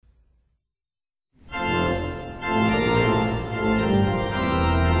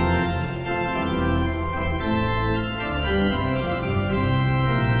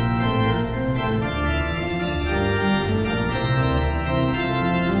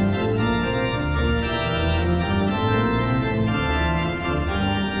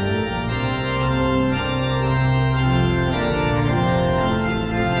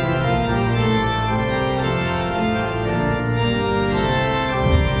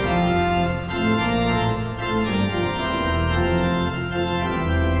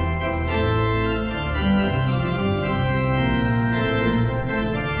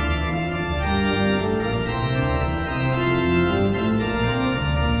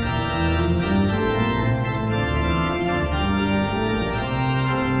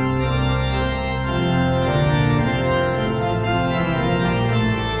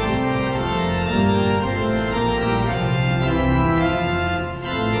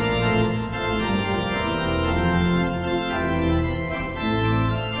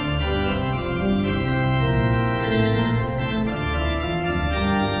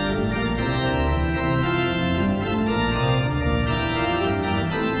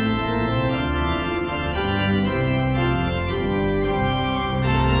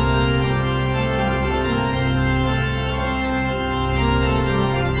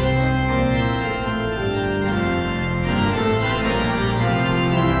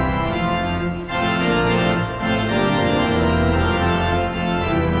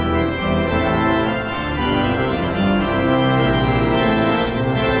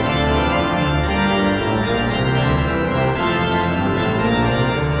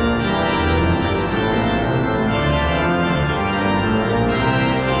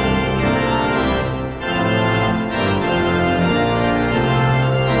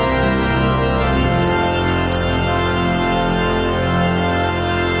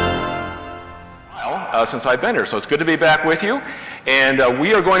since I've been here. So it's good to be back with you. And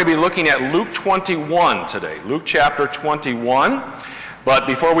we are going to be looking at Luke 21 today, Luke chapter 21. But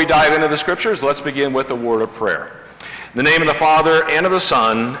before we dive into the scriptures, let's begin with a word of prayer. In the name of the Father, and of the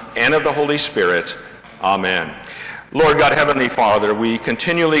Son, and of the Holy Spirit, amen. Lord God, Heavenly Father, we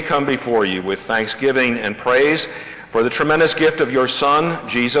continually come before you with thanksgiving and praise for the tremendous gift of your Son,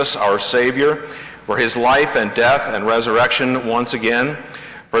 Jesus, our Savior, for his life and death and resurrection once again,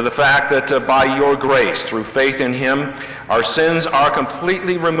 for the fact that by your grace, through faith in him, our sins are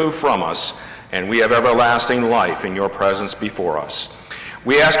completely removed from us, and we have everlasting life in your presence before us.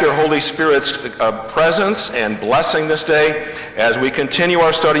 We ask your Holy Spirit's presence and blessing this day as we continue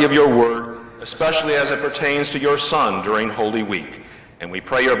our study of your word, especially as it pertains to your Son during Holy Week. And we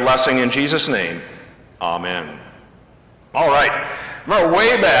pray your blessing in Jesus' name. Amen. All right. Remember,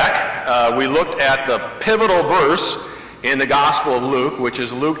 way back, we looked at the pivotal verse in the Gospel of Luke, which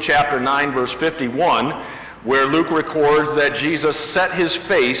is Luke chapter 9, verse 51, where Luke records that Jesus set his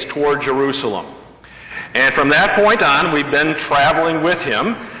face toward Jerusalem. And from that point on, we've been traveling with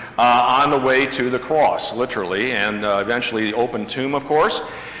him on the way to the cross, literally, and eventually the open tomb, of course.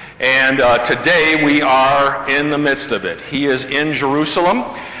 And today we are in the midst of it. He is in Jerusalem.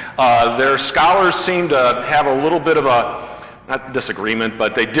 Their scholars seem to have a little bit of a, not disagreement,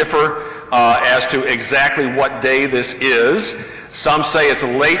 but they differ as to exactly what day this is. Some say it's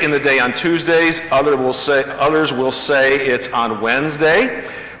late in the day on Tuesdays. Others will say it's on Wednesday.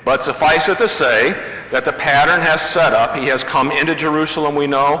 But suffice it to say that the pattern has set up. He has come into Jerusalem, we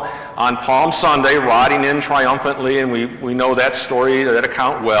know, on Palm Sunday, riding in triumphantly, and we know that story, that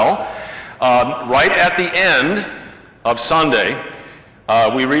account well. Right at the end of Sunday,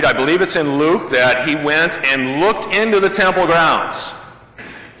 we read, I believe it's in Luke, that he went and looked into the temple grounds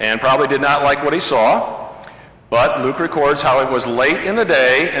and probably did not like what he saw, but Luke records how it was late in the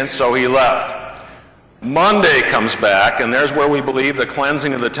day, and so he left. Monday comes back, and there's where we believe the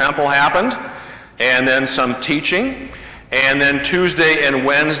cleansing of the temple happened, and then some teaching, and then Tuesday and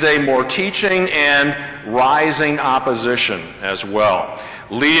Wednesday more teaching and rising opposition as well,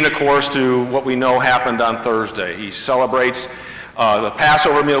 leading, of course, to what we know happened on Thursday. He celebrates the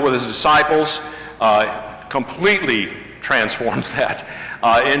Passover meal with his disciples, completely transforms that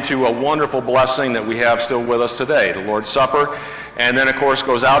into a wonderful blessing that we have still with us today, the Lord's Supper. And then, of course,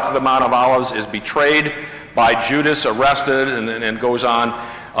 goes out to the Mount of Olives, is betrayed by Judas, arrested, and goes on,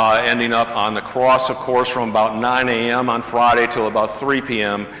 ending up on the cross, of course, from about 9 a.m. on Friday till about 3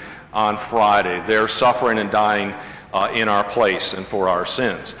 p.m. on Friday. They're suffering and dying in our place and for our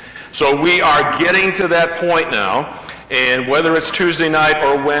sins. So we are getting to that point now, and whether it's Tuesday night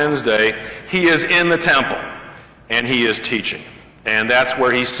or Wednesday, he is in the temple, and he is teaching. And that's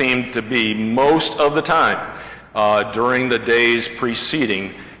where he seemed to be most of the time during the days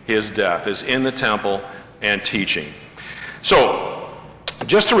preceding his death, is in the temple and teaching. So,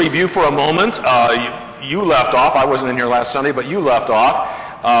 just to review for a moment, you left off, I wasn't in here last Sunday, but you left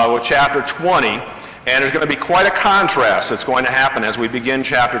off with chapter 20, and there's going to be quite a contrast that's going to happen as we begin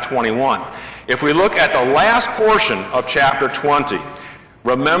chapter 21. If we look at the last portion of chapter 20,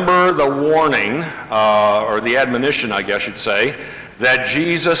 remember the warning, or the admonition, I guess you'd say, that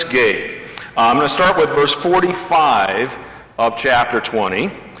Jesus gave. I'm going to start with verse 45 of chapter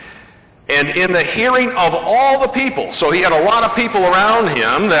 20. And in the hearing of all the people, so he had a lot of people around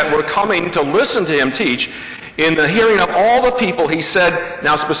him that were coming to listen to him teach. In the hearing of all the people, he said,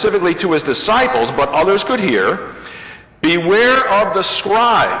 now specifically to his disciples, but others could hear, beware of the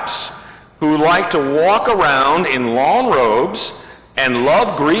scribes who like to walk around in long robes and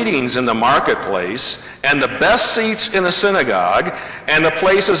love greetings in the marketplace and the best seats in the synagogue and the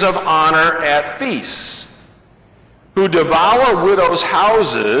places of honor at feasts, who devour widows'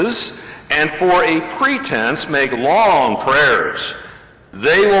 houses and for a pretense make long prayers.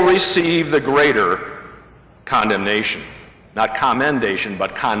 They will receive the greater condemnation. Not commendation,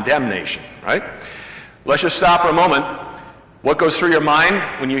 but condemnation, right? Let's just stop for a moment. What goes through your mind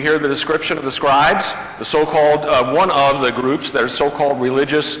when you hear the description of the scribes, the so-called, one of the groups that are so-called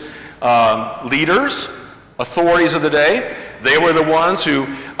religious leaders, authorities of the day? They were the ones who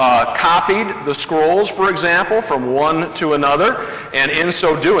copied the scrolls, for example, from one to another, and in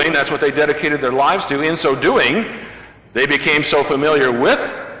so doing, that's what they dedicated their lives to, in so doing, they became so familiar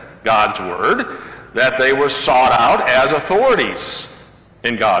with God's Word that they were sought out as authorities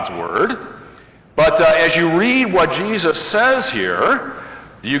in God's Word. But as you read what Jesus says here,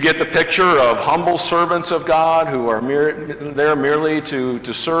 you get the picture of humble servants of God who are there merely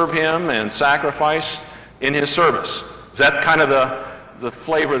to serve him and sacrifice in his service. Is that kind of the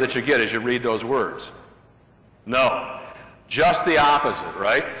flavor that you get as you read those words? No. Just the opposite,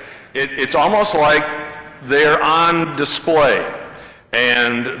 right? It's almost like they're on display,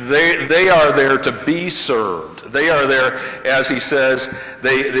 and they are there to be served. They are there, as he says,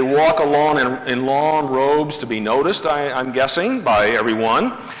 they walk alone in long robes to be noticed, I'm guessing, by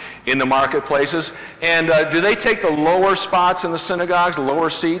everyone in the marketplaces. And do they take the lower spots in the synagogues, the lower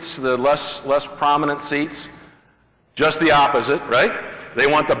seats, the less prominent seats? Just the opposite, right? They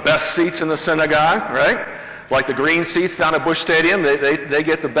want the best seats in the synagogue, right? Like the green seats down at Busch Stadium, they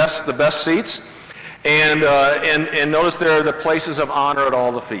get the best seats. And notice they're the places of honor at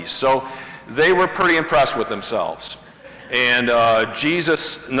all the feasts. So they were pretty impressed with themselves. And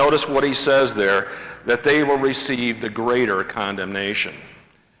Jesus, notice what he says there, that they will receive the greater condemnation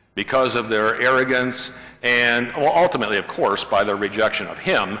because of their arrogance and, well, ultimately, of course, by their rejection of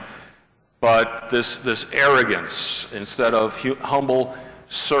him, but this arrogance instead of humble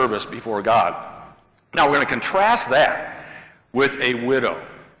service before God. Now, we're going to contrast that with a widow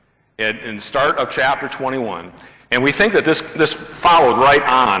in the start of chapter 21. And we think that this followed right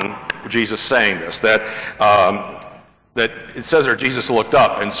on Jesus saying this, that it says there Jesus looked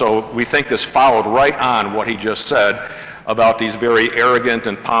up. And so we think this followed right on what he just said about these very arrogant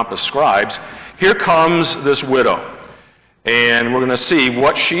and pompous scribes. Here comes this widow. And we're going to see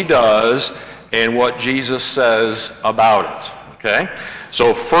what she does and what Jesus says about it. Okay?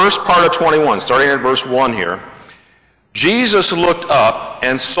 So first part of 21, starting at verse 1 here. Jesus looked up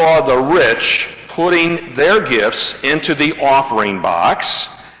and saw the rich putting their gifts into the offering box,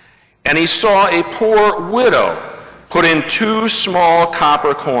 and he saw a poor widow put in 2 small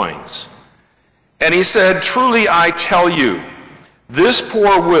copper coins. And he said, "Truly I tell you, this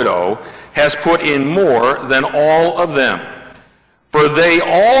poor widow has put in more than all of them. For they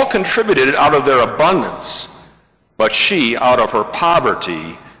all contributed out of their abundance, but she, out of her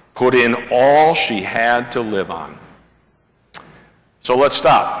poverty, put in all she had to live on." So let's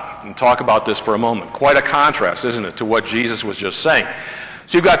stop and talk about this for a moment. Quite a contrast, isn't it, to what Jesus was just saying.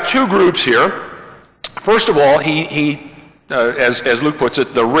 So you've got 2 groups here. First of all, as Luke puts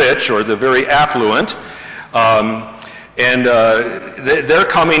it, the rich, or the very affluent, they're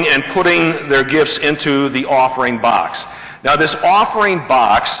coming and putting their gifts into the offering box. Now, this offering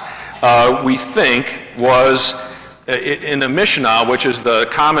box, we think, was in the Mishnah, which is the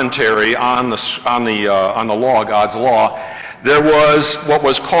commentary on the law, God's law. There was what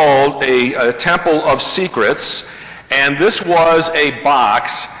was called a temple of secrets, and this was a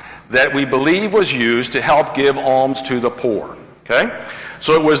box that we believe was used to help give alms to the poor. Okay?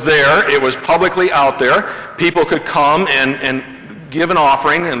 So it was there. It was publicly out there. People could come and give an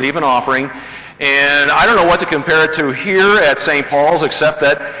offering and leave an offering. And I don't know what to compare it to here at St. Paul's, except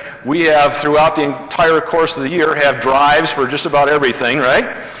that we have, throughout the entire course of the year, have drives for just about everything, right?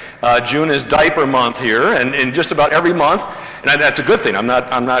 June is diaper month here, and just about every month, and that's a good thing. I'm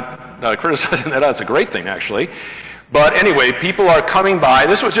not criticizing that. That's a great thing, actually. But anyway, people are coming by.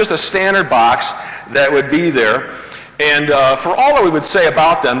 This was just a standard box that would be there. And for all that we would say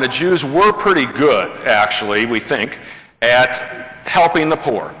about them, the Jews were pretty good, actually, we think, at helping the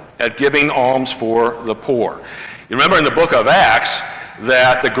poor, at giving alms for the poor. You remember in the book of Acts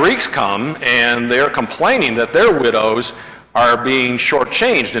that the Greeks come and they're complaining that their widows are being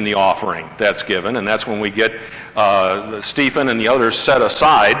shortchanged in the offering that's given, and that's when we get Stephen and the others set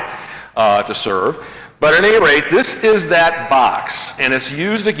aside to serve. But at any rate, this is that box, and it's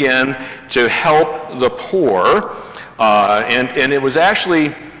used again to help the poor, and it was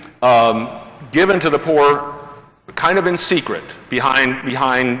actually given to the poor kind of in secret,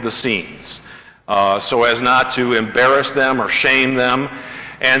 behind the scenes, so as not to embarrass them or shame them.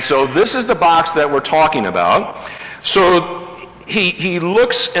 And so this is the box that we're talking about. So he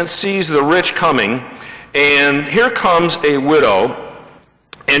looks and sees the rich coming, and here comes a widow,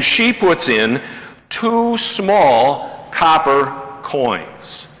 and she puts in 2 small copper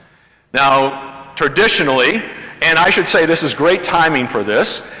coins. Now, traditionally, and I should say this is great timing for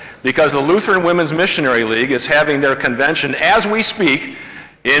this, because the Lutheran Women's Missionary League is having their convention as we speak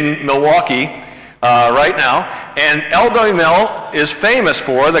in Milwaukee right now, and LWML is famous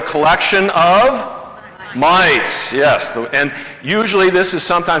for the collection of mites. Yes, and usually this is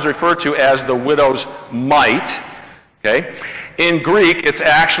sometimes referred to as the widow's mite. Okay, in Greek it's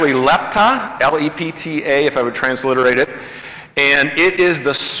actually lepta, L-E-P-T-A, if I would transliterate it, and it is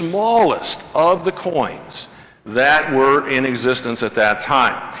the smallest of the coins that were in existence at that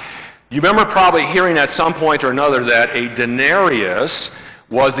time. You remember probably hearing at some point or another that a denarius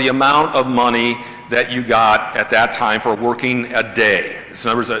was the amount of money that you got at that time for working a day. In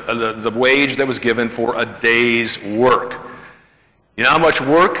other words, the wage that was given for a day's work. You know how much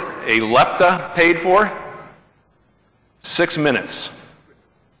work a lepta paid for? 6 minutes.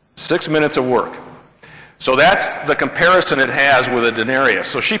 6 minutes of work. So that's the comparison it has with a denarius.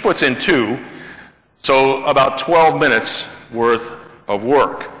 So she puts in 2, so about 12 minutes worth of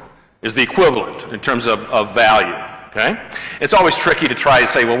work is the equivalent in terms of value. Okay? It's always tricky to try to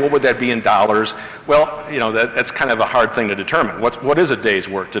say, well, what would that be in dollars? Well, you know, that's kind of a hard thing to determine. What is a day's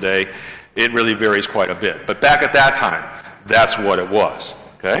work today? It really varies quite a bit. But back at that time, that's what it was.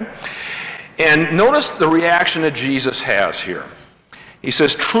 Okay? And notice the reaction that Jesus has here. He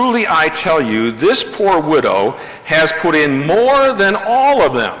says, truly I tell you, this poor widow has put in more than all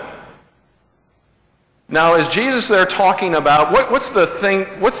of them. Now, is Jesus there talking about, what's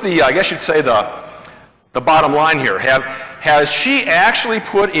the, I guess you'd say, the bottom line here? Has she actually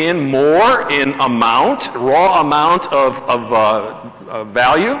put in more in amount, raw amount of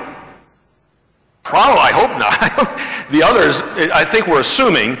value? Probably, I hope not. The others, I think we're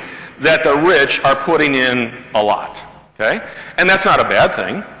assuming that the rich are putting in a lot. Okay? And that's not a bad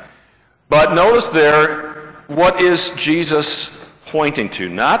thing. But notice there, what is Jesus pointing to?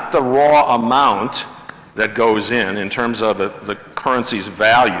 Not the raw amount that goes in terms of the currency's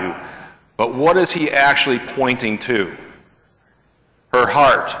value, but what is he actually pointing to? Her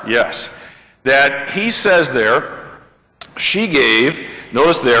heart, yes. That he says there, she gave,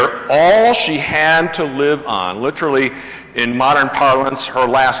 notice there, all she had to live on. Literally, in modern parlance, her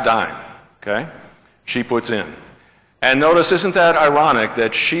last dime. Okay? She puts in. And notice, isn't that ironic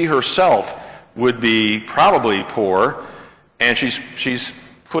that she herself would be probably poor, and she's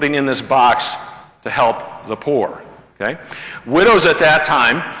putting in this box to help the poor. Okay? Widows at that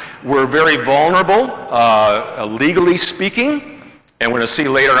time were very vulnerable, legally speaking, and we're going to see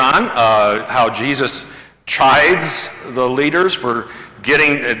later on how Jesus chides the leaders for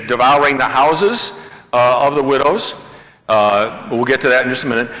devouring the houses of the widows. We'll get to that in just a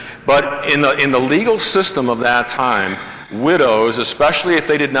minute. But in the legal system of that time, widows, especially if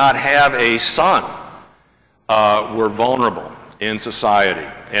they did not have a son, were vulnerable in society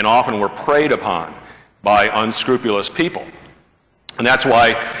and often were preyed upon by unscrupulous people. And that's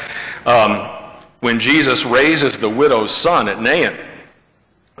why when Jesus raises the widow's son at Nain,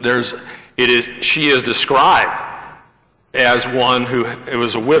 she is described as one who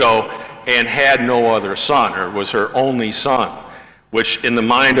was a widow and had no other son, or was her only son, which in the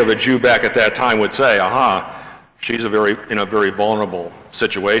mind of a Jew back at that time would say, she's in a very vulnerable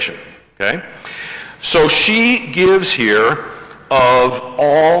situation. Okay? So she gives here of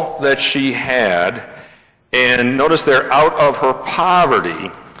all that she had, and notice there, out of her poverty,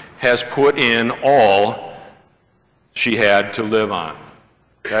 has put in all she had to live on.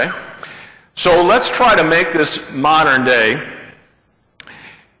 Okay? So let's try to make this modern day.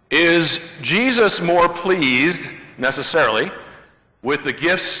 Is Jesus more pleased, necessarily, with the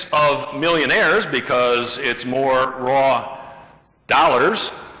gifts of millionaires, because it's more raw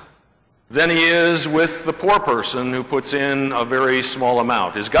dollars, than he is with the poor person who puts in a very small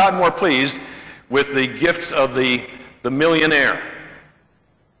amount? Is God more pleased with the gift of the millionaire?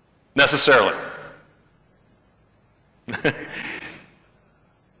 Necessarily.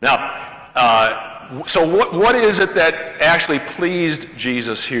 Now, so what is it that actually pleased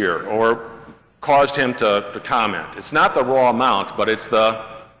Jesus here, or caused him to comment? It's not the raw amount, but it's the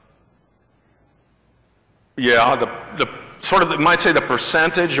sort of, you might say, the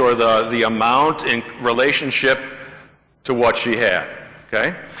percentage or the amount in relationship to what she had.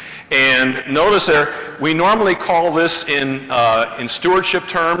 Okay? And notice there, we normally call this in stewardship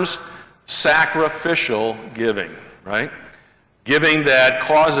terms sacrificial giving, right? Giving that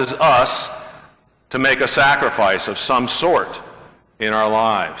causes us to make a sacrifice of some sort in our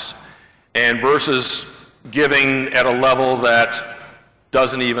lives, and versus giving at a level that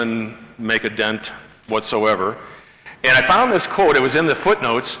doesn't even make a dent whatsoever. And I found this quote. It was in the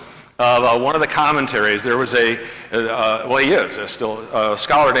footnotes of one of the commentaries. There was a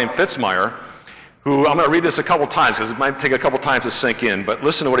scholar named Fitzmyer, who, I'm going to read this a couple times because it might take a couple times to sink in, but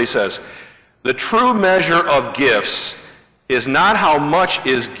listen to what he says. The true measure of gifts is not how much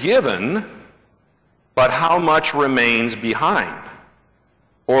is given, but how much remains behind,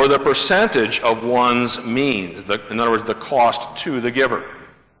 or the percentage of one's means, in other words, the cost to the giver.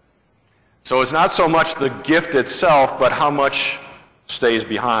 So it's not so much the gift itself, but how much stays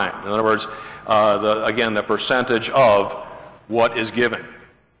behind. In other words, the percentage of what is given.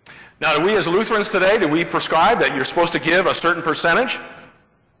 Now, do we as Lutherans today, do we prescribe that you're supposed to give a certain percentage?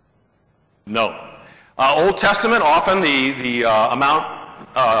 No. Old Testament, often the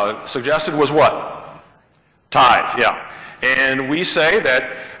amount suggested was what? Tithe, yeah. And we say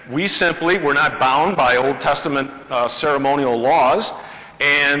that we're not bound by Old Testament ceremonial laws,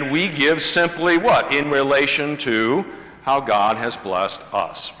 and we give simply what? In relation to how God has blessed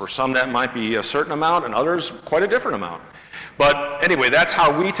us. For some that might be a certain amount, and others quite a different amount. But anyway, that's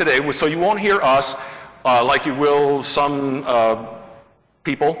how we today, so you won't hear us, like you will some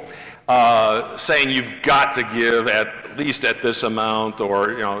people, saying you've got to give at least at this amount,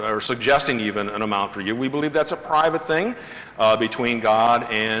 or suggesting even an amount for you. We believe that's a private thing between God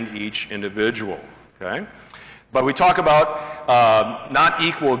and each individual. Okay? But we talk about not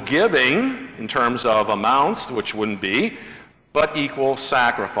equal giving in terms of amounts, which wouldn't be, but equal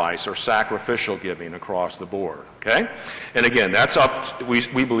sacrifice or sacrificial giving across the board. Okay? And again, that's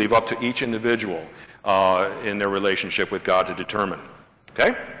we believe up to each individual in their relationship with God to determine.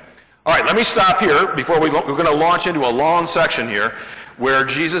 Okay? All right, let me stop here before we're going to launch into a long section here where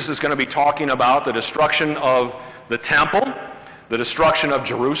Jesus is going to be talking about the destruction of the temple, the destruction of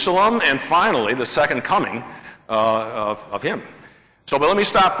Jerusalem, and finally the second coming of him. But let me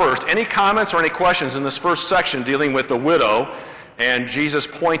stop first. Any comments or any questions in this first section dealing with the widow and Jesus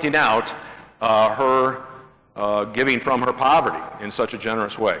pointing out her giving from her poverty in such a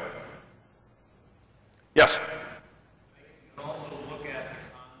generous way? Yes? You can also look at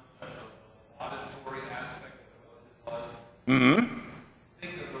the concept of auditory aspect of what this was. Mm-hmm.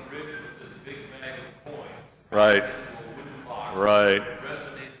 Think of the rich with this big bag of coins. Right. Into a wooden box. Right. It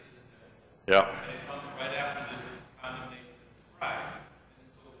resonated in the Yeah. And it comes right after this condemnation and strife. And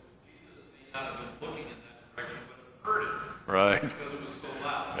so Jesus may not have been looking in that direction, but have heard it. Right. Because it was so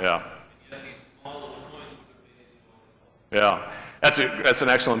loud. Yeah. And yet these small little coins would have made it as well. Yeah. That's an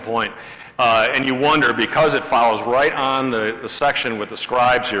excellent point. And you wonder, because it follows right on the section with the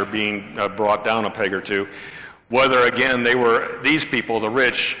scribes here being brought down a peg or two, whether, again, these people, the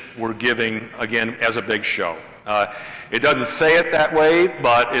rich, were giving, again, as a big show. It doesn't say it that way,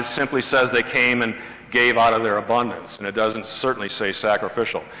 but it simply says they came and gave out of their abundance, and it doesn't certainly say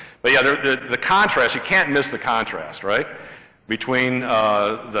sacrificial. But yeah, the contrast, you can't miss the contrast, right? Between,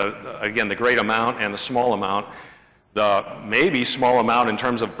 again, the great amount and the small amount, the maybe small amount in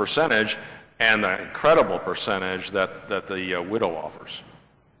terms of percentage, and the incredible percentage that the widow offers.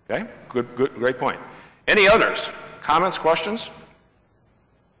 Okay? Great point. Any others? Comments, questions?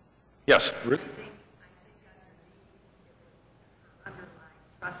 Yes, Ruth? I think underlying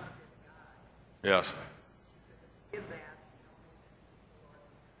trust in God. Yes. Give that.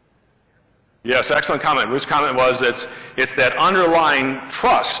 Yes, excellent comment. Ruth's comment was it's that underlying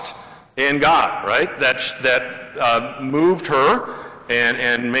trust in God, right? That moved her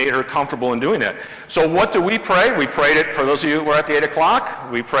and made her comfortable in doing that. So what do we pray? We prayed it, for those of you who were at the 8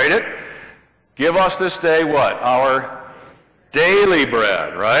 o'clock, we prayed it. Give us this day what? Our daily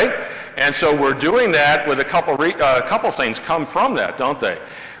bread, right? And so we're doing that with a couple things come from that, don't they?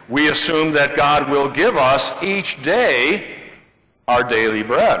 We assume that God will give us each day our daily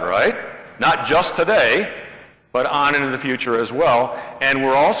bread, right? Not just today, but on into the future as well. And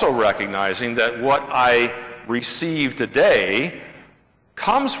we're also recognizing that what I receive today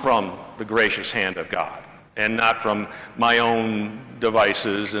comes from the gracious hand of God and not from my own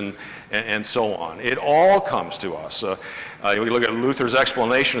devices and so on. It all comes to us. We look at Luther's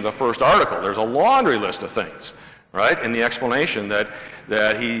explanation of the first article. There's a laundry list of things, right, in the explanation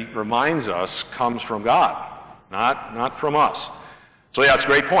that he reminds us comes from God, not from us. So yeah, it's a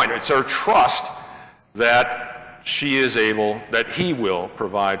great point. It's our trust that she is able, that he will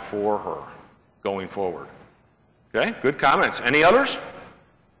provide for her going forward. Okay, good comments. Any others?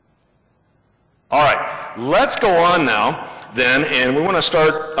 All right, let's go on now then, and we want to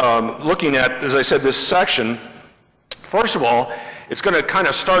start looking at, as I said, this section. First of all, it's going to kind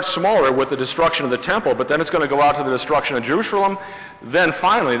of start smaller with the destruction of the temple, but then it's going to go out to the destruction of Jerusalem, then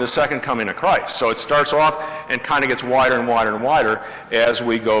finally the second coming of Christ. So it starts off and kind of gets wider and wider and wider as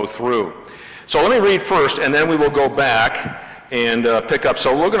we go through. So let me read first, and then we will go back and pick up.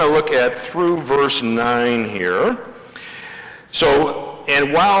 So we're going to look at through verse 9 here. So,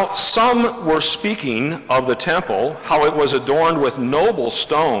 and while some were speaking of the temple, how it was adorned with noble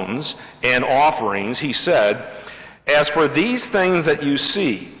stones and offerings, he said, "As for these things that you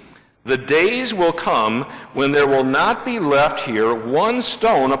see, the days will come when there will not be left here one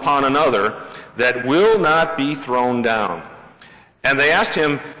stone upon another that will not be thrown down." And they asked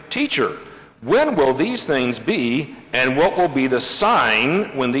him, "Teacher, when will these things be, and what will be the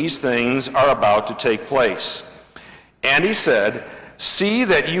sign when these things are about to take place?" And he said, "See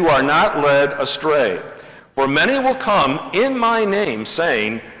that you are not led astray. For many will come in my name,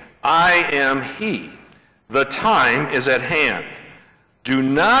 saying, 'I am he.' The time is at hand. Do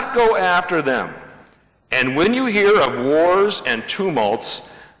not go after them. And when you hear of wars and tumults,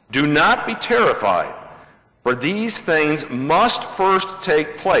 do not be terrified. For these things must first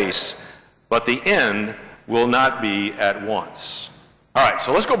take place, but the end will not be at once. All right,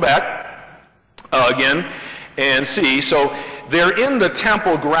 so let's go back again and see. So they're in the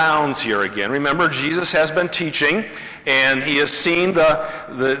temple grounds here again. Remember, Jesus has been teaching, and he has seen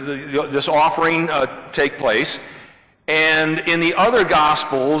this offering take place. And in the other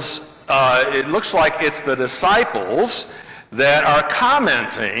Gospels, it looks like it's the disciples that are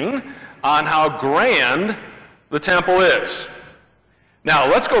commenting on how grand the temple is. Now,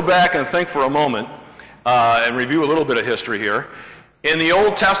 let's go back and think for a moment and review a little bit of history here. In the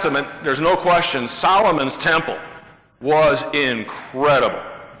Old Testament, there's no question, Solomon's temple was incredible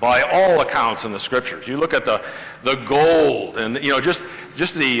by all accounts in the Scriptures. You look at the gold and,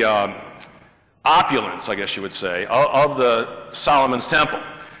 just the opulence, I guess you would say, of the Solomon's temple.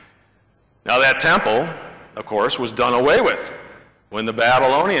 Now, that temple, of course, was done away with when the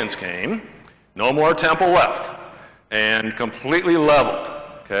Babylonians came. No more temple left, and completely leveled,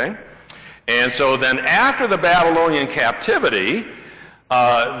 okay? And so then after the Babylonian captivity,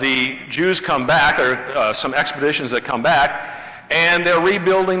 the Jews come back, there are some expeditions that come back, and they're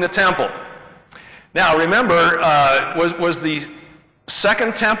rebuilding the temple. Now remember, was the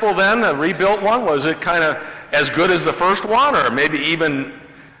second temple then, the rebuilt one, was it kind of as good as the first one, or maybe even,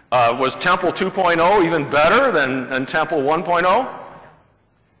 was Temple 2.0 even better than Temple 1.0?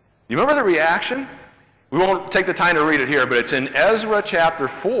 You remember the reaction? We won't take the time to read it here, but it's in Ezra chapter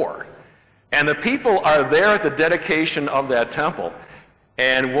 4. And the people are there at the dedication of that temple.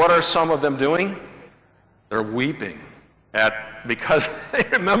 And what are some of them doing? They're weeping because they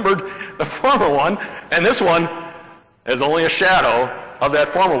remembered the former one, and this one is only a shadow of that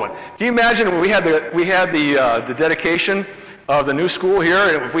former one. Can you imagine when we had the dedication of the new school here,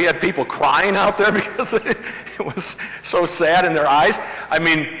 and if we had people crying out there because it was so sad in their eyes? I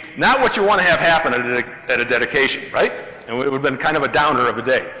mean, not what you want to have happen at a dedication, right? And it would have been kind of a downer of a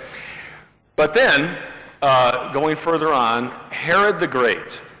day. But then, going further on, Herod the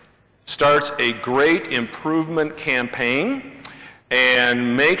Great starts a great improvement campaign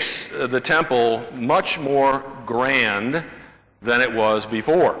and makes the temple much more grand than it was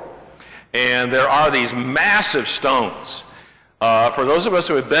before. And there are these massive stones. For those of us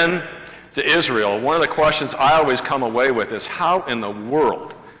who have been to Israel, one of the questions I always come away with is, how in the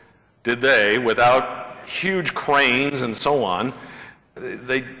world did they, without huge cranes and so on,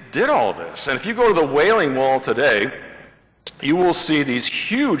 they did all this? And if you go to the Wailing Wall today, you will see these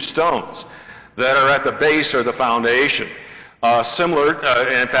huge stones that are at the base or the foundation, similar,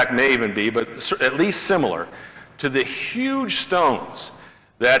 in fact may even be, but at least similar to the huge stones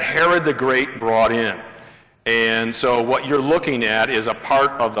that Herod the Great brought in. And so what you're looking at is a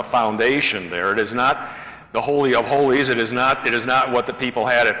part of the foundation there. It is not the Holy of Holies. It is not what the people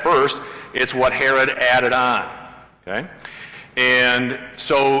had at first. It's what Herod added on. Okay? And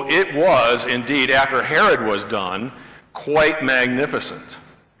so it was indeed, after Herod was done, quite magnificent.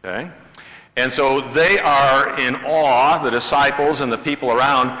 Okay? And so they are in awe, the disciples and the people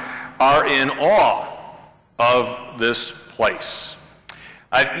around are in awe of this place.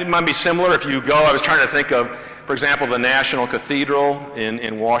 It might be similar if you go. I was trying to think of, for example, the National Cathedral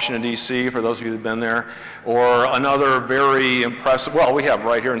in Washington, D.C., for those of you who have been there, or another very impressive, well, we have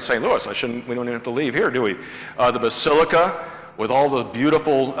right here in St. Louis. We don't even have to leave here, do we? The Basilica, with all the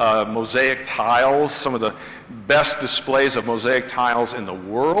beautiful mosaic tiles, some of the best displays of mosaic tiles in the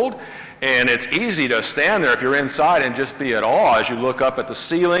world. And it's easy to stand there if you're inside and just be at awe as you look up at the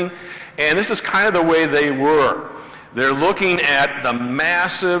ceiling. And this is kind of the way they were. They're looking at the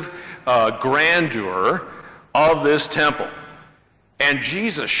massive grandeur of this temple. And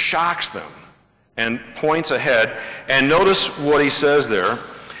Jesus shocks them and points ahead. And notice what he says there.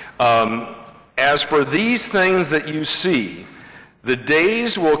 As for these things that you see, the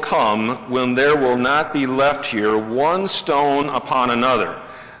days will come when there will not be left here one stone upon another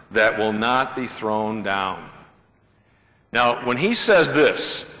that will not be thrown down. Now, when he says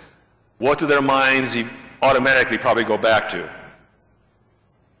this, what do their minds automatically probably go back to?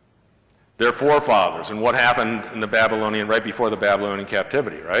 Their forefathers and what happened in the Babylonian, right before the Babylonian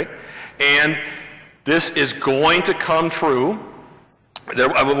captivity, right? And this is going to come true.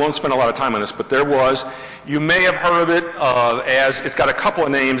 I won't spend a lot of time on this, but there was, you may have heard of it as, it's got a couple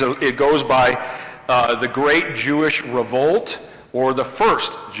of names. It goes by the Great Jewish Revolt, or the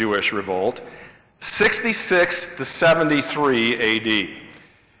First Jewish Revolt, 66 to 73 AD.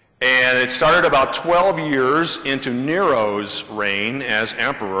 And it started about 12 years into Nero's reign as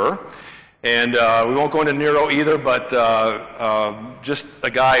emperor. And we won't go into Nero either, but just a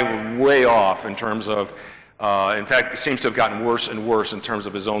guy way off in terms of, in fact, it seems to have gotten worse and worse in terms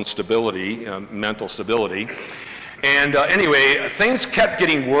of his own stability, mental stability. And anyway, things kept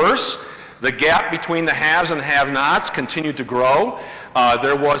getting worse. The gap between the haves and have-nots continued to grow.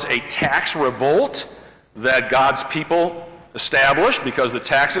 There was a tax revolt that God's people established because the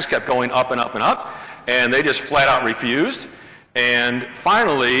taxes kept going up and up and up, and they just flat out refused. And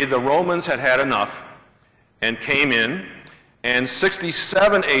finally, the Romans had had enough and came in. And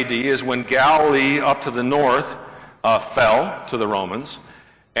 67 AD is when Galilee up to the north fell to the Romans,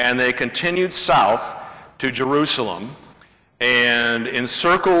 and they continued south to Jerusalem and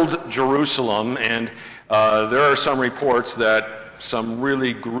encircled Jerusalem. And there are some reports that some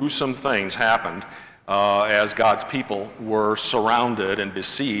really gruesome things happened as God's people were surrounded and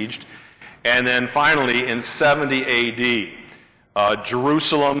besieged. And then finally, in 70 AD,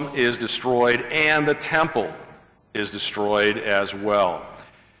 Jerusalem is destroyed and the temple is destroyed as well.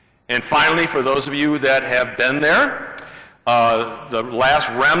 And finally, for those of you that have been there, the last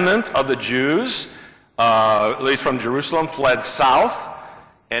remnant of the Jews, at least from Jerusalem, fled south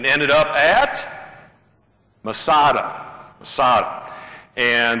and ended up at Masada.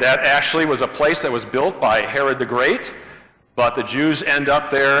 And that actually was a place that was built by Herod the Great, but the Jews end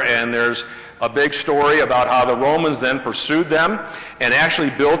up there, and there's a big story about how the Romans then pursued them and actually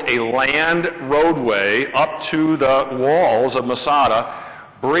built a land roadway up to the walls of Masada,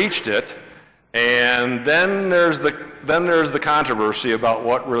 breached it, and then there's the controversy about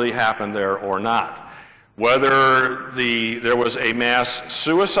what really happened there or not. Whether there was a mass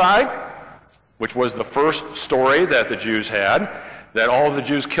suicide, which was the first story that the Jews had, that all of the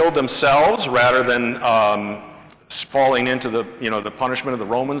Jews killed themselves rather than falling into the punishment of the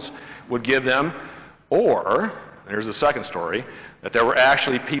Romans would give them, or, here's the second story, that there were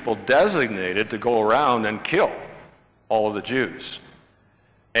actually people designated to go around and kill all of the Jews.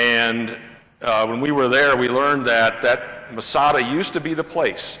 And when we were there, we learned that Masada used to be the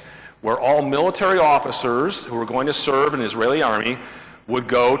place where all military officers who were going to serve in the Israeli army would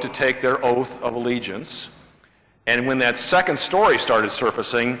go to take their oath of allegiance. And when that second story started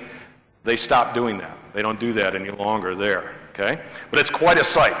surfacing, they stopped doing that. They don't do that any longer there, okay? But it's quite a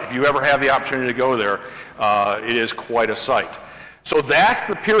sight. If you ever have the opportunity to go there, it is quite a sight. So that's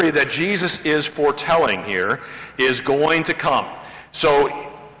the period that Jesus is foretelling here is going to come.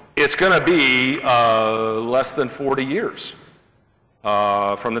 So it's going to be less than 40 years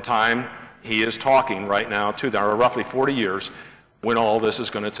from the time he is talking right now to them, or roughly 40 years when all this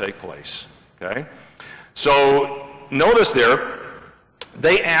is going to take place, okay? So notice there,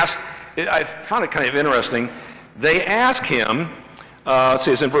 they asked, I found it kind of interesting, they ask him, let's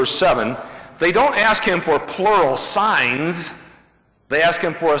see, it's in verse 7, they don't ask him for plural signs, they ask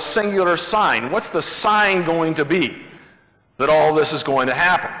him for a singular sign. What's the sign going to be that all this is going to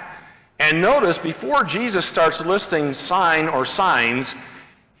happen? And notice, before Jesus starts listing sign or signs,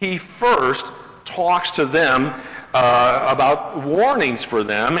 he first talks to them about warnings for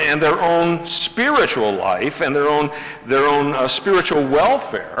them and their own spiritual life and their own spiritual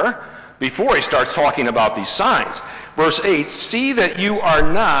welfare before he starts talking about these signs. Verse 8, see that you are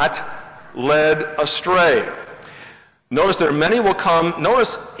not led astray. Notice there many will come,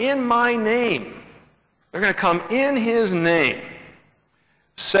 notice, in my name. They're going to come in his name,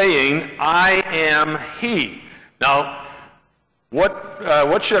 saying, I am he. Now,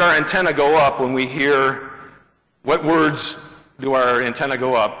 what should our antenna go up when we hear, what words do our antenna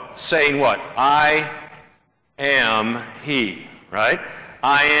go up? Saying what? I am he, right?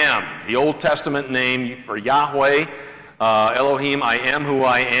 I am, the Old Testament name for Yahweh, Elohim, I am who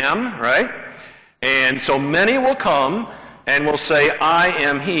I am, right? And so many will come and will say, I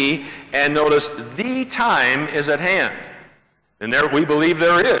am he, and notice the time is at hand. And there we believe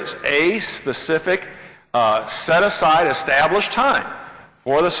there is a specific set aside, established time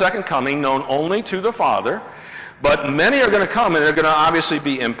for the second coming known only to the Father. But many are going to come, and they're going to obviously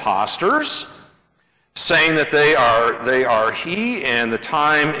be imposters, saying that they are he, and the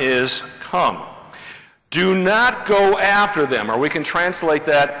time is come. Do not go after them, or we can translate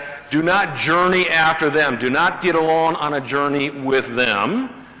that, do not journey after them. Do not get along on a journey with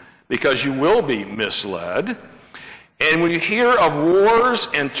them, because you will be misled. And when you hear of wars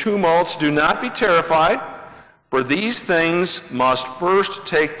and tumults, do not be terrified, for these things must first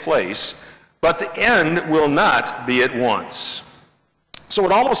take place, but the end will not be at once. So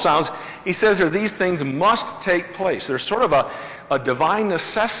it almost sounds, he says there, these things must take place. There's sort of a divine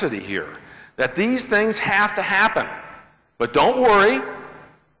necessity here, that these things have to happen. But don't worry,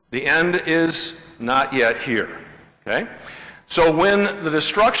 the end is not yet here. Okay? So when the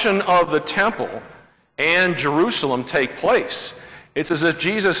destruction of the temple and Jerusalem take place, it's as if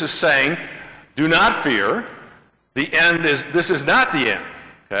Jesus is saying, do not fear, this is not the end.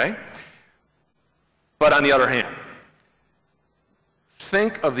 Okay? But on the other hand,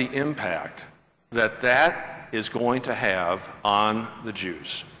 think of the impact that that is going to have on the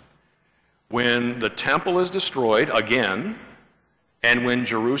Jews. When the temple is destroyed again, and when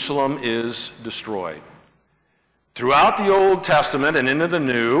Jerusalem is destroyed. Throughout the Old Testament and into the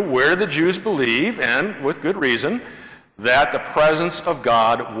New, where the Jews believe, and with good reason, that the presence of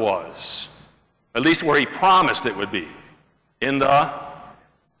God was. At least where he promised it would be, in the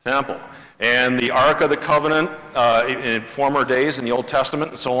temple. And the Ark of the Covenant in former days in the Old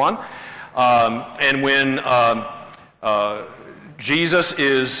Testament and so on. And when Jesus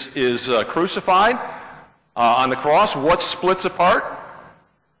is crucified on the cross, what splits apart?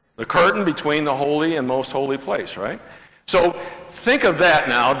 The curtain between the holy and most holy place, right? So think of that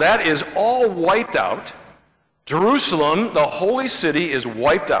now. That is all wiped out. Jerusalem, the holy city, is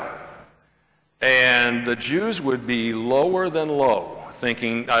wiped out. And the Jews would be lower than low,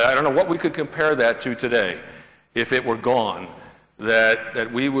 thinking, I don't know what we could compare that to today, if it were gone,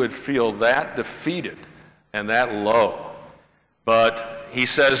 that we would feel that defeated and that low. But he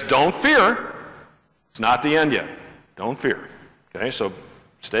says, don't fear. It's not the end yet. Don't fear. Okay, so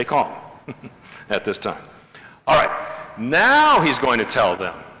stay calm at this time. All right, now he's going to tell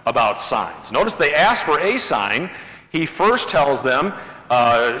them about signs. Notice they asked for a sign. He first tells them,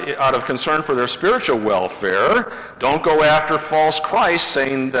 out of concern for their spiritual welfare, don't go after false Christ,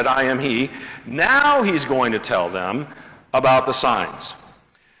 saying that I am he. Now he's going to tell them about the signs.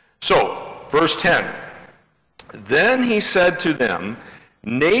 So, verse 10. Then he said to them,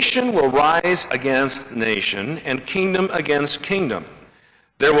 nation will rise against nation, and kingdom against kingdom.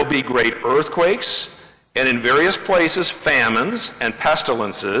 There will be great earthquakes, and in various places famines and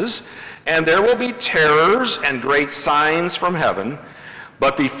pestilences, and there will be terrors and great signs from heaven.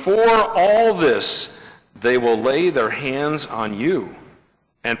 But before all this, they will lay their hands on you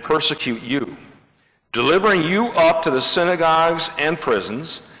and persecute you, delivering you up to the synagogues and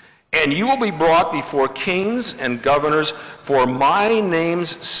prisons, and you will be brought before kings and governors for my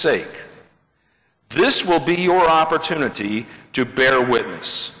name's sake. This will be your opportunity to bear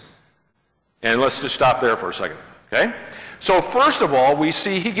witness. And let's just stop there for a second, okay? So first of all, we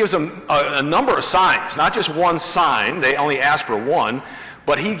see he gives them a number of signs, not just one sign. They only ask for one,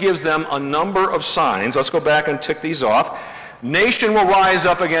 but he gives them a number of signs. Let's go back and tick these off. Nation will rise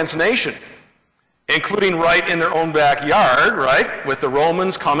up against nation, including right in their own backyard, right, with the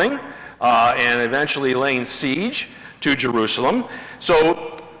Romans coming and eventually laying siege to Jerusalem.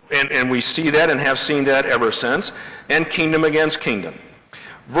 So, and we see that and have seen that ever since. And kingdom against kingdom.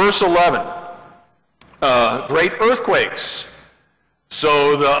 Verse 11, great earthquakes.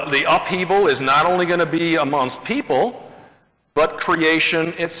 So the upheaval is not only going to be amongst people, but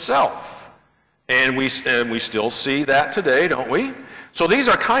creation itself. And we still see that today, don't we? So these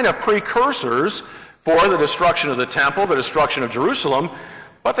are kind of precursors for the destruction of the temple, the destruction of Jerusalem,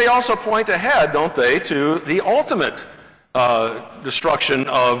 but they also point ahead, don't they, to the ultimate destruction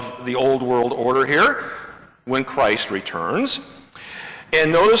of the old world order here when Christ returns.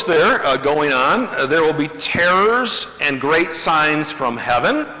 And notice there, going on, there will be terrors and great signs from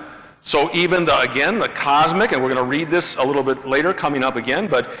heaven. So even the cosmic, and we're going to read this a little bit later coming up again,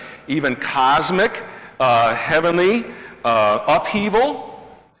 but even cosmic, heavenly upheaval.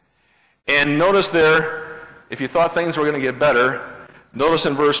 And notice there, if you thought things were going to get better, notice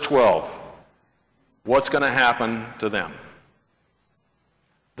in verse 12, what's going to happen to them?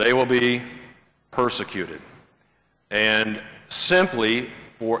 They will be persecuted. And simply,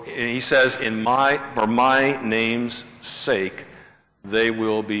 and he says, for my name's sake, they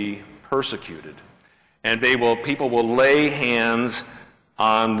will be persecuted. And people will lay hands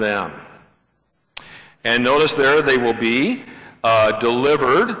on them. And notice there, they will be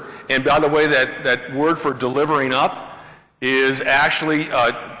delivered. And by the way, that word for delivering up is actually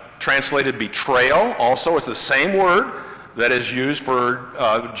translated betrayal. Also, it's the same word that is used for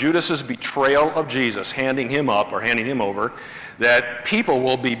Judas's betrayal of Jesus, handing him up or handing him over, that people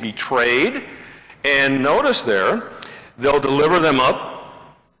will be betrayed. And notice there, they'll deliver them up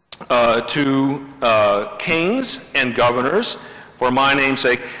to kings and governors for my name's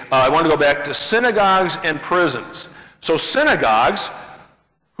sake. I want to go back to synagogues and prisons. So synagogues,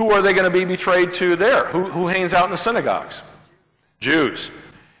 who are they going to be betrayed to there? Who hangs out in the synagogues? Jews.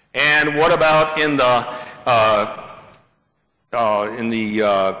 And what about in the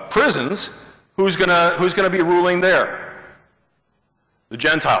prisons? Who's going to be ruling there? The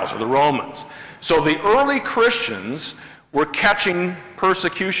Gentiles or the Romans. So the early Christians were catching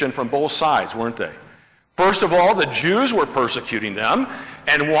persecution from both sides, weren't they? First of all, the Jews were persecuting them.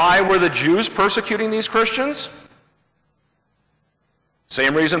 And why were the Jews persecuting these Christians?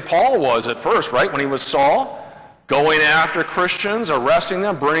 Same reason Paul was at first, right? When he was Saul, going after Christians, arresting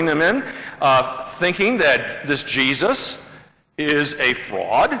them, bringing them in, thinking that this Jesus is a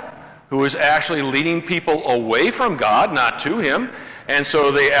fraud who is actually leading people away from God, not to him, and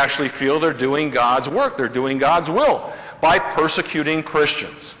so they actually feel they're doing God's work, they're doing God's will by persecuting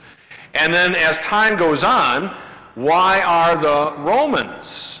Christians. And then as time goes on, why are the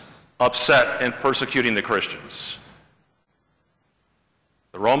Romans upset and persecuting the Christians?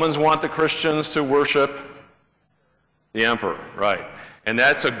 The Romans want the Christians to worship the emperor, right? And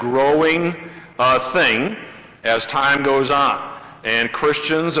that's a growing thing as time goes on. And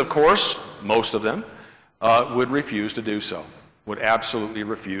Christians, of course, most of them, would refuse to do so, would absolutely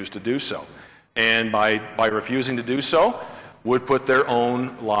refuse to do so. And by refusing to do so, would put their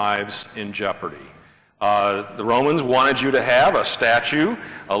own lives in jeopardy. The Romans wanted you to have a statue,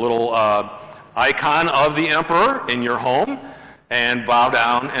 a little icon of the emperor in your home, and bow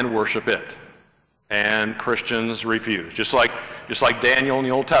down and worship it. And Christians refused, just like Daniel in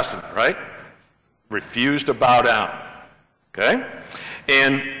the Old Testament, right? Refused to bow down. Okay?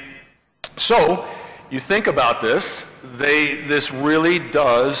 And so, you think about this, this really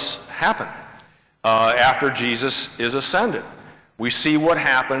does happen after Jesus is ascended. We see what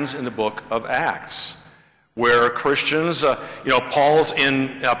happens in the book of Acts, where Christians, Paul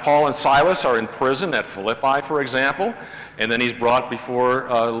and Silas are in prison at Philippi, for example, and then he's brought before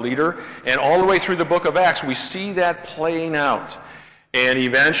a leader. And all the way through the book of Acts, we see that playing out. And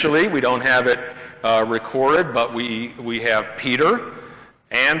eventually, we don't have it recorded, but we have Peter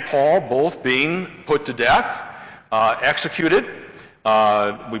and Paul both being put to death, executed.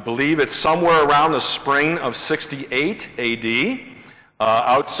 We believe it's somewhere around the spring of 68 AD,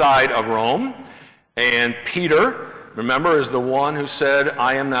 outside of Rome. And Peter, remember, is the one who said,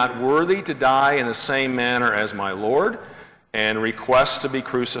 "I am not worthy to die in the same manner as my Lord," and requests to be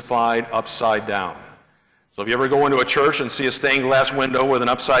crucified upside down. So if you ever go into a church and see a stained glass window with an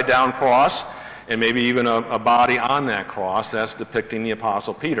upside down cross, and maybe even a body on that cross, that's depicting the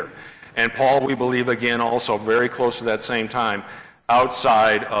Apostle Peter. And Paul, we believe, again, also very close to that same time,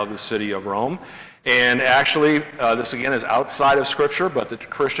 outside of the city of Rome. And actually, this again is outside of Scripture, but the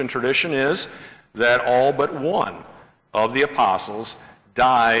Christian tradition is that all but one of the apostles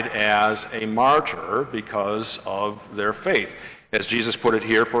died as a martyr because of their faith. As Jesus put it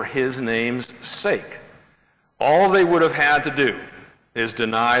here, for his name's sake. All they would have had to do is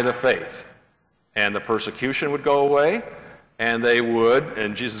deny the faith, and the persecution would go away, and they would,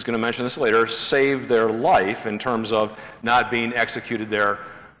 and Jesus is going to mention this later, save their life in terms of not being executed there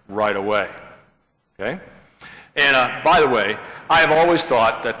right away. Okay? And by the way, I have always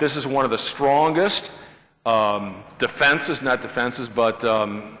thought that this is one of the strongest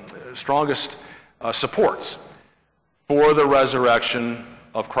strongest supports for the resurrection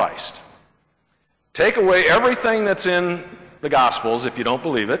of Christ. Take away everything that's in the Gospels if you don't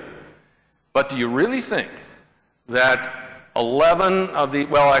believe it, but do you really think that 10 of the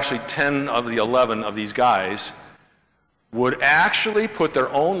 11 of these guys would actually put their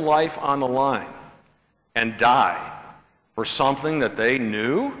own life on the line and die for something that they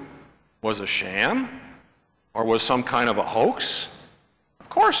knew was a sham or was some kind of a hoax? Of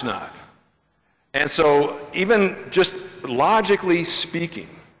course not. And so even just logically speaking,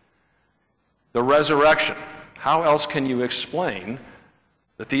 the resurrection, how else can you explain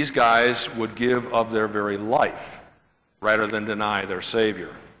that these guys would give of their very life rather than deny their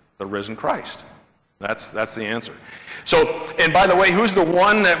Savior, the risen Christ? That's the answer. So, and by the way, who's the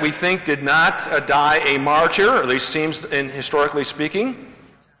one that we think did not die a martyr, or at least seems, historically speaking?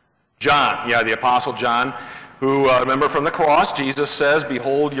 John, the Apostle John, who, remember from the cross, Jesus says,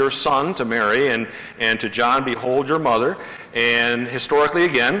 "Behold your son," to Mary, and to John, "Behold your mother." And historically,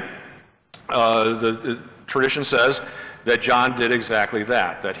 again, the tradition says that John did exactly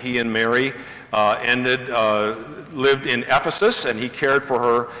that he and Mary lived in Ephesus, and he cared for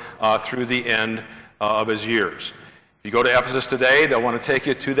her through the end of his years. If you go to Ephesus today, they'll want to take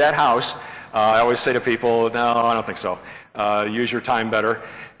you to that house. I always say to people, no, I don't think so. Use your time better.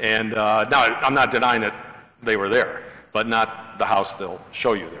 And now, I'm not denying that they were there, but not the house they'll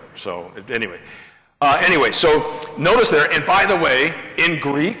show you there. So anyway, so notice there, and by the way, in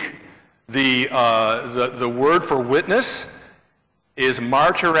Greek, the word for witness is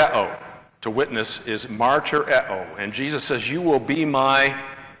martyreo. To witness is martyreo. And Jesus says, "You will be my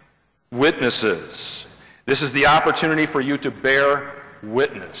witnesses." This is the opportunity for you to bear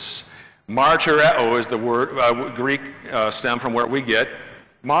witness. Martyreo is the word, Greek stem from where we get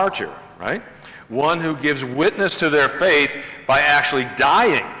martyr, right? One who gives witness to their faith by actually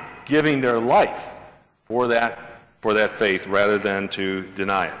dying, giving their life for that faith rather than to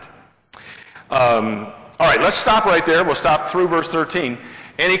deny it. All All right, let's stop right there. We'll stop through verse 13.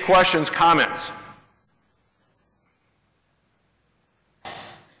 Any questions, comments?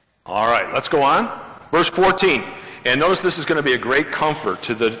 All right, let's go on. Verse 14. And notice this is going to be a great comfort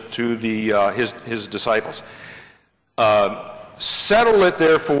to his disciples. Settle it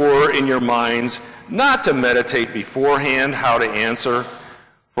therefore in your minds, not to meditate beforehand how to answer,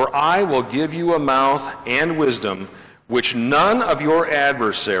 for I will give you a mouth and wisdom which none of your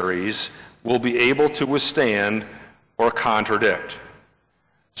adversaries will be able to withstand or contradict.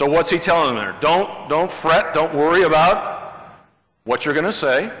 So what's he telling them there? Don't fret, don't worry about what you're going to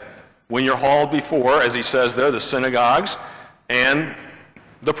say when you're hauled before, as he says there, the synagogues and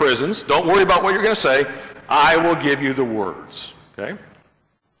the prisons. Don't worry about what you're going to say. I will give you the words. Okay?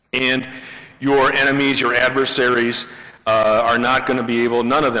 And your enemies, your adversaries, are not going to be able,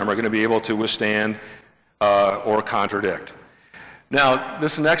 none of them are going to be able to withstand or contradict. Now,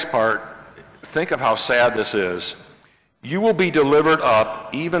 this next part, think of how sad this is. You will be delivered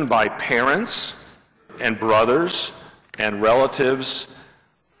up even by parents and brothers and relatives,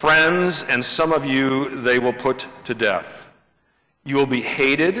 friends, and some of you they will put to death. You will be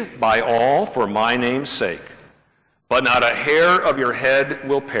hated by all for my name's sake, but not a hair of your head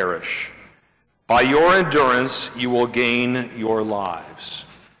will perish. By your endurance you will gain your lives.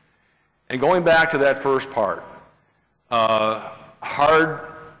 And going back to that first part, hard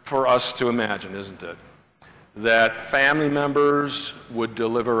for us to imagine, isn't it? That family members would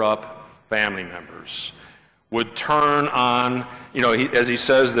deliver up family members, would turn on, as he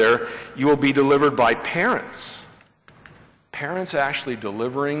says there, you will be delivered by parents. Parents actually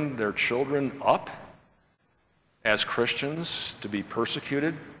delivering their children up as Christians to be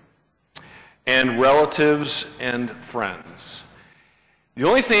persecuted, and relatives and friends. The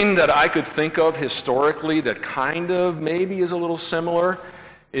only thing that I could think of historically that kind of maybe is a little similar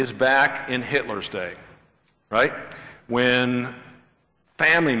is back in Hitler's day, right? When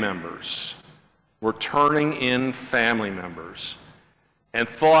family members were turning in family members and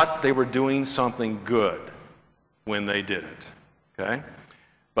thought they were doing something good when they did it, okay?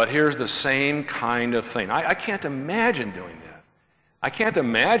 But here's the same kind of thing. I can't imagine doing that. I can't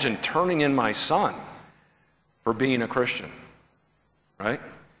imagine turning in my son for being a Christian, right?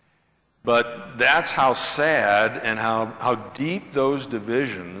 But that's how sad and how deep those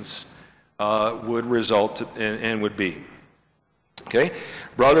divisions would result and would be. Okay?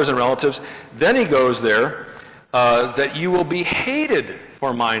 Brothers and relatives. Then he goes there, that you will be hated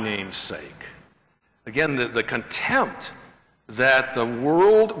for my name's sake. Again, the contempt that the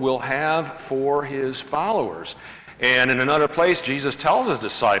world will have for his followers. And in another place, Jesus tells his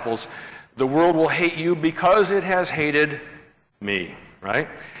disciples, the world will hate you because it has hated me, right?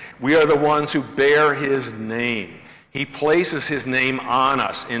 We are the ones who bear his name. He places his name on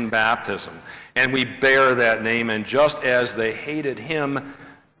us in baptism, and we bear that name, and just as they hated him,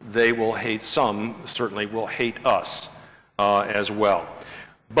 they will hate some, certainly will hate us as well.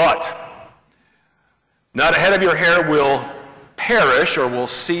 But not a head of your hair will perish or will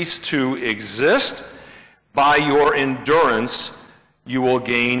cease to exist. By your endurance, you will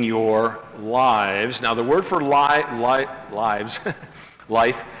gain your lives. Now, the word for lives,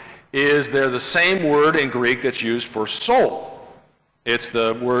 life, is there the same word in Greek that's used for soul. It's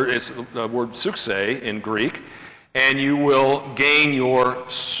the word suxe in Greek, and you will gain your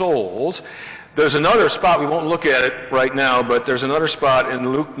souls. There's another spot, we won't look at it right now, but there's another spot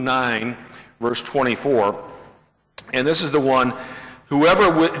in Luke 9, verse 24, and this is the one,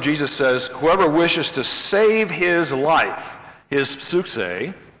 Jesus says, whoever wishes to save his life, his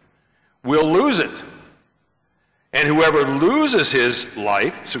suxe, will lose it. And whoever loses his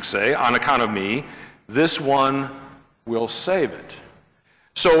life, suxe, on account of me, this one will save it.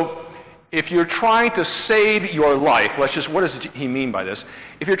 So, if you're trying to save your life, what does he mean by this?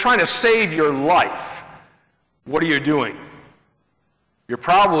 If you're trying to save your life, what are you doing? You're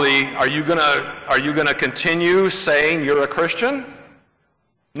probably, are you gonna continue saying you're a Christian?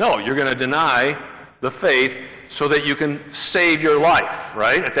 No, you're going to deny the faith so that you can save your life,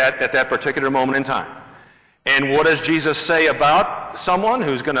 right, at that particular moment in time. And what does Jesus say about someone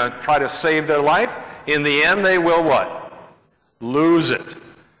who's going to try to save their life? In the end, they will what? Lose it.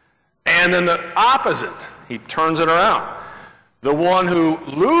 And then the opposite, he turns it around. The one who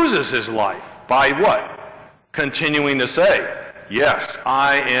loses his life by what? Continuing to say, yes,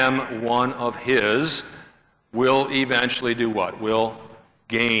 I am one of his, will eventually do what? Will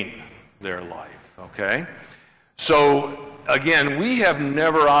gain their life, okay? So, again, we have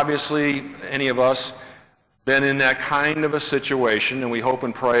never, obviously, any of us, been in that kind of a situation, and we hope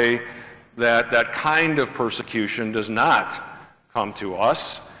and pray that that kind of persecution does not come to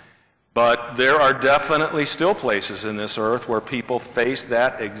us. But there are definitely still places in this earth where people face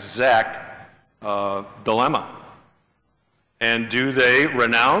that exact dilemma. And do they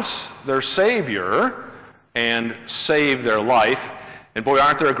renounce their Savior and save their life? And boy,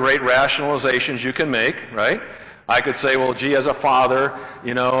 aren't there great rationalizations you can make, right? I could say, well, gee, as a father,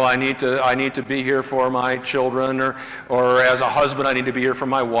 I need to be here for my children, or as a husband, I need to be here for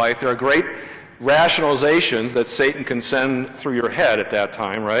my wife. There are great rationalizations that Satan can send through your head at that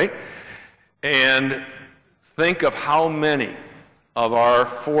time, right? And think of how many of our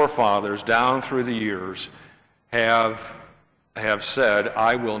forefathers down through the years have said,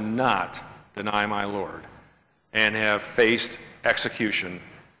 I will not deny my Lord, and have faced execution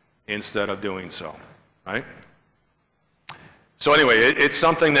instead of doing so, right? So anyway, it's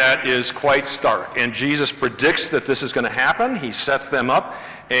something that is quite stark, and Jesus predicts that this is going to happen. He sets them up,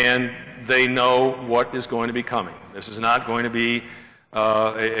 and they know what is going to be coming. This is not going to be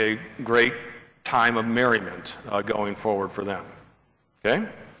a great time of merriment going forward for them. Okay?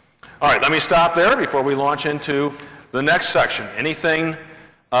 All right, let me stop there before we launch into the next section. Anything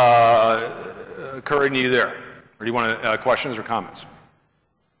occurring to you there? Or do you want questions or comments?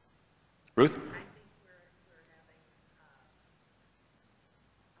 Ruth? I think we're having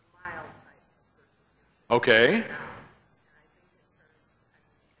a mild type of persecution. Okay. And I think in terms,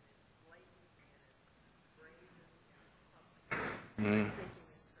 it's blatant and it's brazen and public. I'm thinking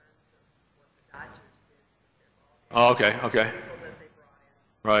in terms of what the Dodgers did with their ball. Oh, okay, okay. People that they brought in.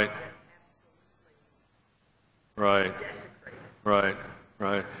 Right. That absolutely Right. desecrated.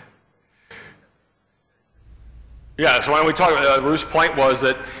 Right. Yeah, so when we talk about Ruth's point was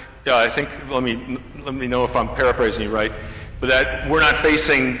that, I think, let me know if I'm paraphrasing you right, but that we're not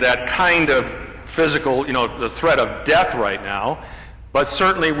facing that kind of physical, the threat of death right now, but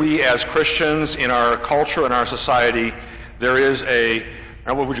certainly we as Christians in our culture and our society, there is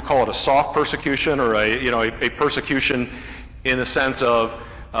what would you call it, a soft persecution, or a persecution in the sense of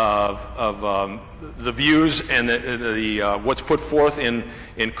the views and the what's put forth in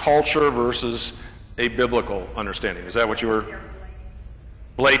culture versus a biblical understanding. Is that what you were?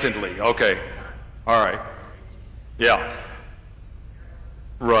 Blatantly. Okay. All right. Yeah.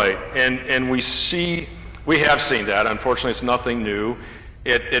 Right. And we have seen that. Unfortunately, it's nothing new.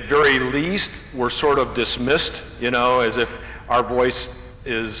 At very least, we're sort of dismissed, as if our voice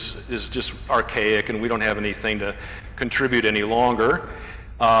is just archaic and we don't have anything to contribute any longer.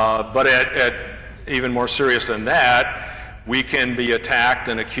 But at even more serious than that, we can be attacked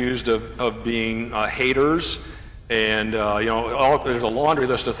and accused of being haters, and there's a laundry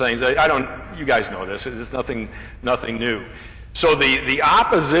list of things. You guys know this. It's nothing new. So the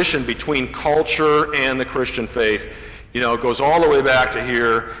opposition between culture and the Christian faith, goes all the way back to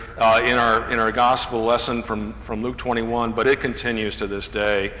here in our gospel lesson from Luke 21, but it continues to this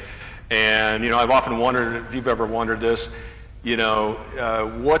day. And I've often wondered, if you've ever wondered this,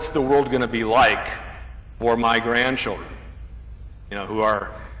 what's the world going to be like for my grandchildren, who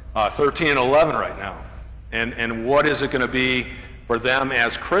are 13 and 11 right now, and what is it going to be for them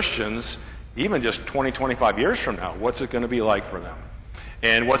as Christians, even just 20, 25 years from now? What's it going to be like for them?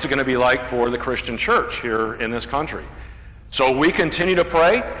 And what's it going to be like for the Christian church here in this country? So we continue to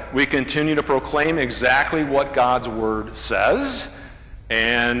pray. We continue to proclaim exactly what God's Word says,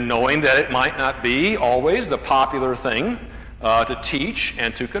 and knowing that it might not be always the popular thing to teach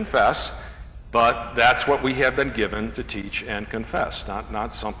and to confess, but that's what we have been given to teach and confess,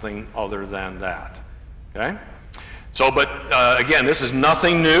 not something other than that. Okay? So, but again, this is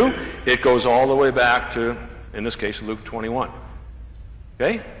nothing new. It goes all the way back to, in this case, Luke 21.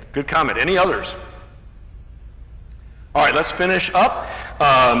 Okay? Good comment. Any others? All right, let's finish up.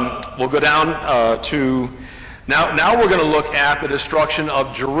 We'll go down to... Now we're going to look at the destruction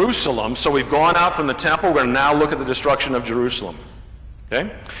of Jerusalem. So we've gone out from the temple. We're going to now look at the destruction of Jerusalem.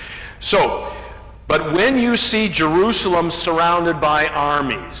 Okay? So, but when you see Jerusalem surrounded by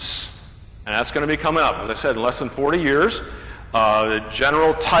armies, and that's going to be coming up, as I said, in less than 40 years,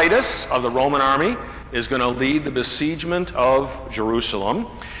 General Titus of the Roman army is going to lead the besiegement of Jerusalem.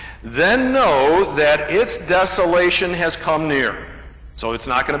 Then know that its desolation has come near. So it's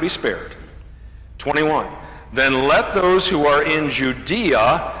not going to be spared. 21. Then let those who are in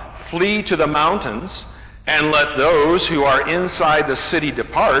Judea flee to the mountains, and let those who are inside the city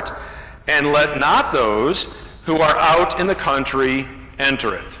depart, and let not those who are out in the country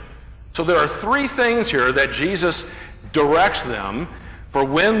enter it. So there are three things here that Jesus directs them for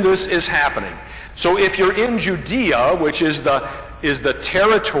when this is happening. So if you're in Judea, which is the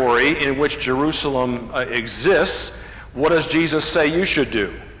territory in which Jerusalem exists, what does Jesus say you should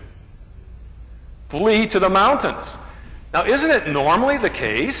do? Flee to the mountains. Now, isn't it normally the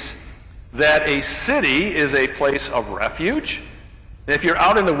case that a city is a place of refuge. And if you're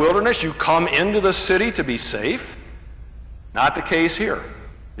out in the wilderness, you come into the city to be safe. Not the case here,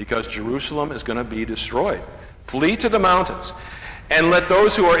 because Jerusalem is going to be destroyed. Flee to the mountains. And let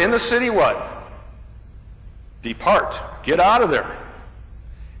those who are in the city, what? Depart. Get out of there.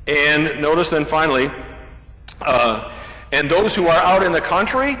 And notice then finally, and those who are out in the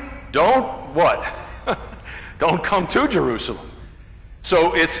country, don't what? Don't come to Jerusalem.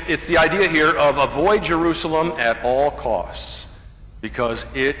 So it's the idea here of avoid Jerusalem at all costs, because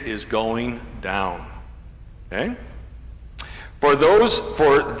it is going down. Okay? For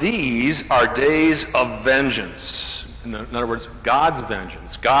these are days of vengeance. In other words, God's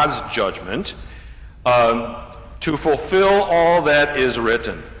vengeance, God's judgment, to fulfill all that is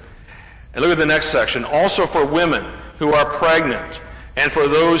written. And look at the next section. Also for women who are pregnant, and for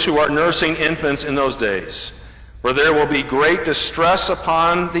those who are nursing infants in those days. For there will be great distress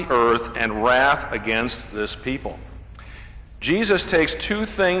upon the earth and wrath against this people. Jesus takes two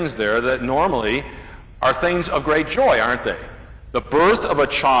things there that normally are things of great joy, aren't they? The birth of a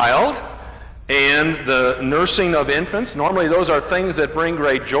child and the nursing of infants. Normally those are things that bring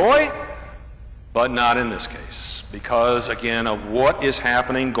great joy, but not in this case, because, again, of what is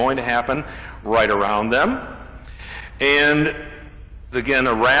happening, going to happen right around them. And, again,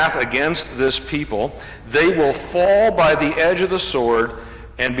 a wrath against this people. They will fall by the edge of the sword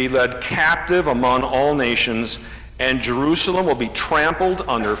and be led captive among all nations, and Jerusalem will be trampled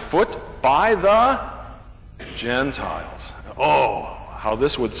underfoot by the Gentiles. Oh, how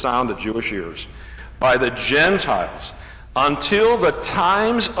this would sound to Jewish ears. By the Gentiles, until the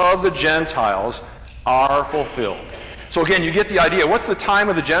times of the Gentiles are fulfilled. So again, you get the idea. What's the time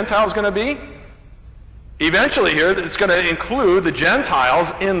of the Gentiles going to be? Eventually here, it's going to include the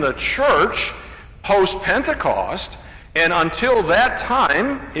Gentiles in the church post-Pentecost, and until that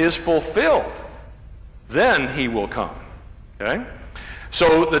time is fulfilled, then he will come. Okay?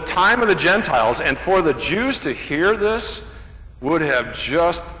 So the time of the Gentiles, and for the Jews to hear this, would have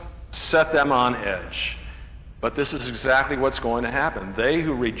just set them on edge. But this is exactly what's going to happen. They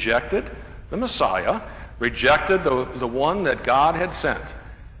who rejected the Messiah, rejected the one that God had sent,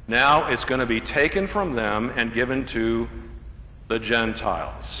 now it's going to be taken from them and given to the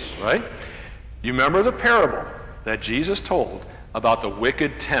Gentiles, right? You remember the parable that Jesus told about the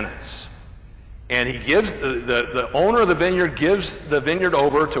wicked tenants. And he gives, the owner of the vineyard gives the vineyard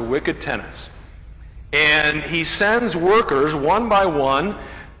over to wicked tenants. And he sends workers one by one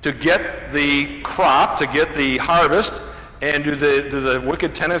to get the crop, to get the harvest. And do the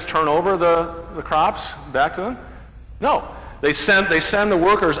wicked tenants turn over the crops back to them? No. They send the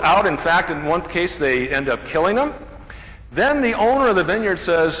workers out. In fact, in one case, they end up killing them. Then the owner of the vineyard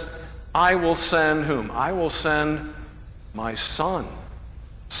says, I will send whom? I will send my son.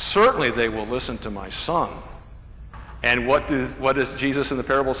 Certainly they will listen to my son. And what does Jesus in the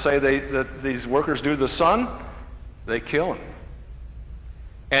parable say that these workers do to the son? They kill him.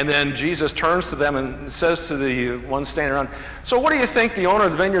 And then Jesus turns to them and says to the one standing around, so what do you think the owner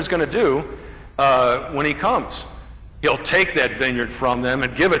of the vineyard is going to do when he comes? He'll take that vineyard from them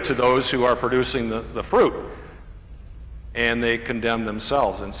and give it to those who are producing the fruit. And they condemn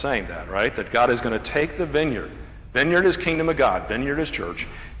themselves in saying that, right? That God is going to take the vineyard. Vineyard is kingdom of God. Vineyard is church.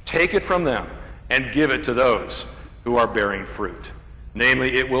 Take it from them and give it to those who are bearing fruit.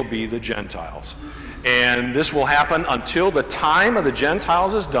 Namely, it will be the Gentiles. And this will happen until the time of the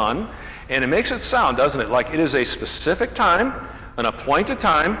Gentiles is done. And it makes it sound, doesn't it, like it is a specific time, an appointed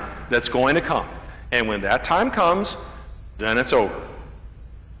time that's going to come. And when that time comes, then it's over.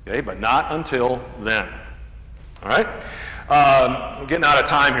 Okay, but not until then. All right? We're getting out of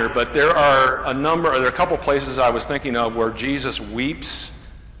time here, but there are a couple places I was thinking of where Jesus weeps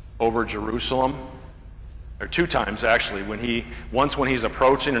over Jerusalem. Or two times, actually, once when he's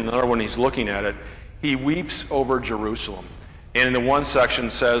approaching and another when he's looking at it. He weeps over Jerusalem. And in the one section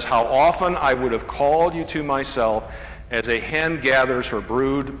says, how often I would have called you to myself as a hen gathers her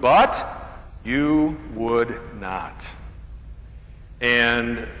brood, but you would not.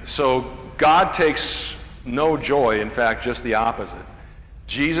 And so God takes no joy, in fact, just the opposite.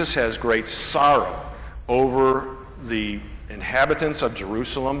 Jesus has great sorrow over the inhabitants of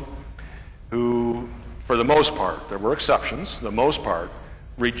Jerusalem who, for the most part, there were exceptions, the most part,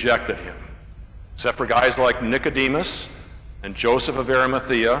 rejected him. Except for guys like Nicodemus and Joseph of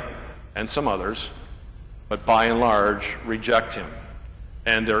Arimathea and some others, but by and large reject him.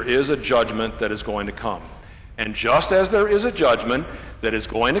 And there is a judgment that is going to come. And just as there is a judgment that is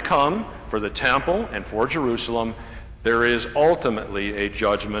going to come for the temple and for Jerusalem, there is ultimately a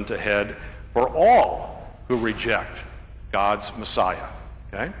judgment ahead for all who reject God's Messiah.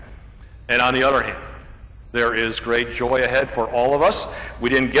 Okay? And on the other hand, there is great joy ahead for all of us. We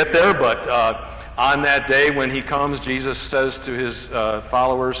didn't get there, but on that day when he comes, Jesus says to his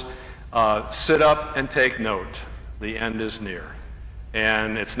followers, sit up and take note. The end is near.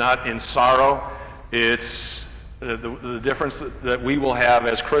 And it's not in sorrow. It's the difference that we will have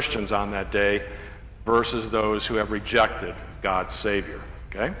as Christians on that day versus those who have rejected God's Savior.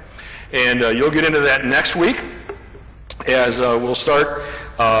 Okay? And you'll get into that next week as we'll start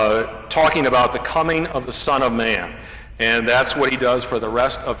talking about the coming of the Son of Man. And that's what he does for the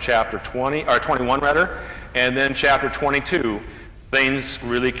rest of chapter 21 rather. And then chapter 22, things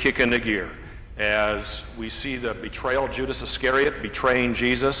really kick into gear as we see the betrayal of Judas Iscariot betraying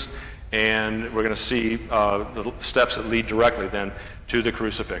Jesus, and we're going to see the steps that lead directly then to the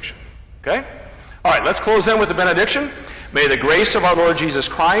crucifixion. Okay? All right, let's close then with the benediction. May the grace of our Lord Jesus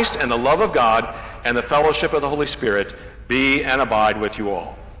Christ and the love of God and the fellowship of the Holy Spirit be and abide with you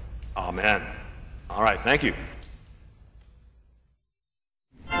all. Amen. All right, thank you.